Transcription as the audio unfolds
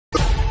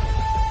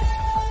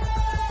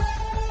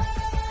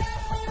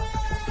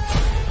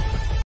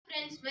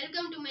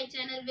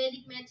channel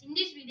Vedic Maths. In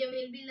this video,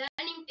 we will be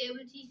learning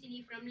tables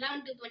easily from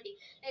 11 to 20.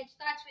 Let's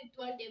start with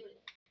 12 table.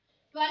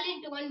 12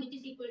 into 1, which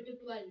is equal to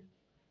 12.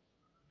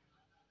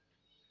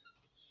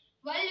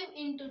 12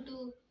 into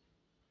 2,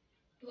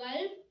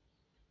 12.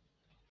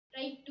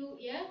 Write 2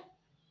 here.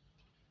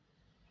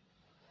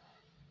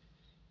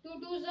 2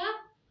 2s are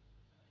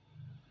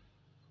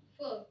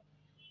 4.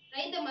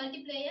 Write the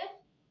multiplier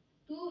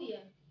 2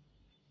 here.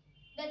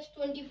 That's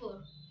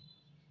 24.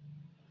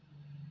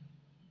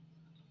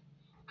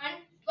 And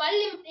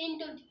 12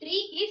 into 3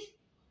 is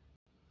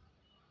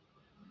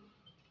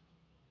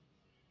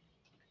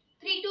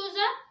 3 2s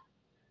are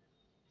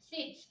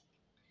 6.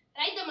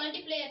 Write the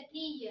multiplier 3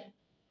 here.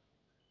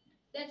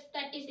 That's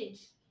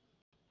 36.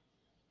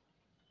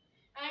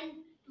 And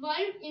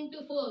 12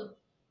 into 4.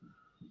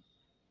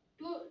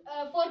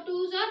 4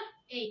 2s are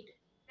 8.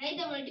 Write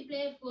the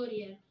multiplier 4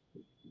 here.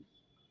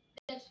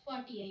 That's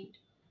 48.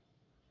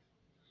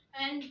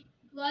 And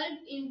 12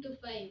 into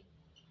 5.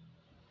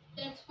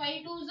 That's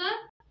 5 2s are,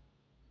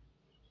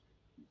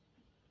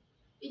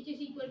 which is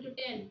equal to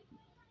 10.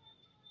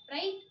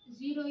 Write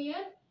 0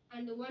 here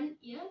and 1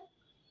 here.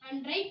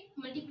 And write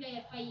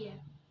multiplier 5 here.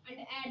 And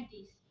add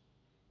this.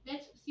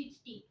 That's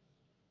 60.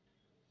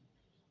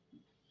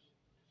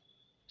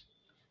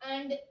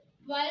 And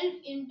 12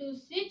 into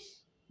 6.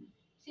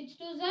 6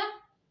 2s are,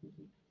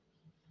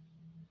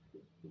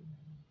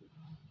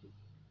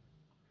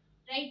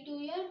 write 2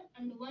 here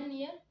and 1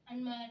 here.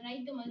 And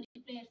write the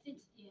multiplier 6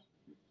 here.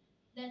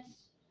 That's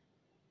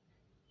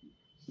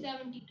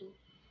 72.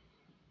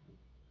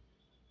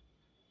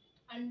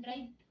 And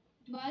write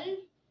 12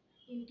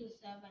 into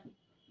 7.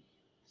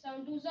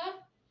 7 2s are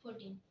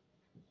 14.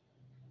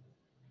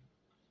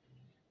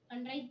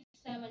 And write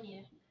 7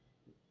 here.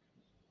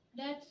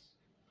 That's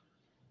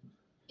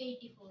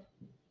 84.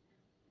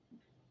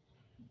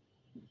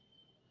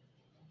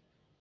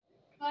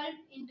 12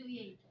 into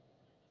 8.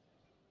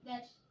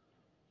 That's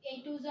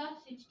 8 2s are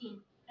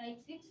 16. Write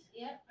 6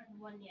 here and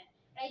 1 here.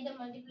 Write the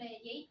multiplier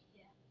 8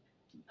 here.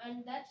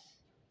 And that's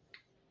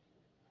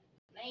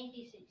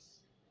 96.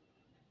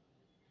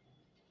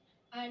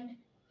 And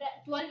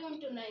 12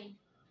 into 9.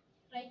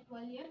 Write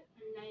 12 here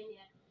and 9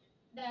 here.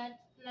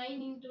 That's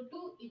 9 into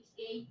 2, it's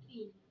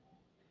 18.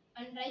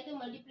 And write the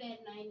multiplier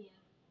 9 here.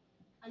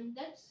 And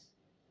that's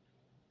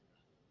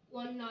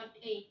 108.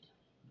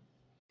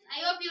 I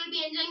hope you will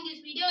be enjoying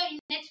this video. In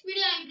next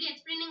video, I will be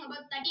explaining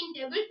about 13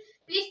 table.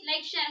 Please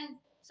like, share and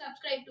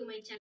subscribe to my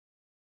channel.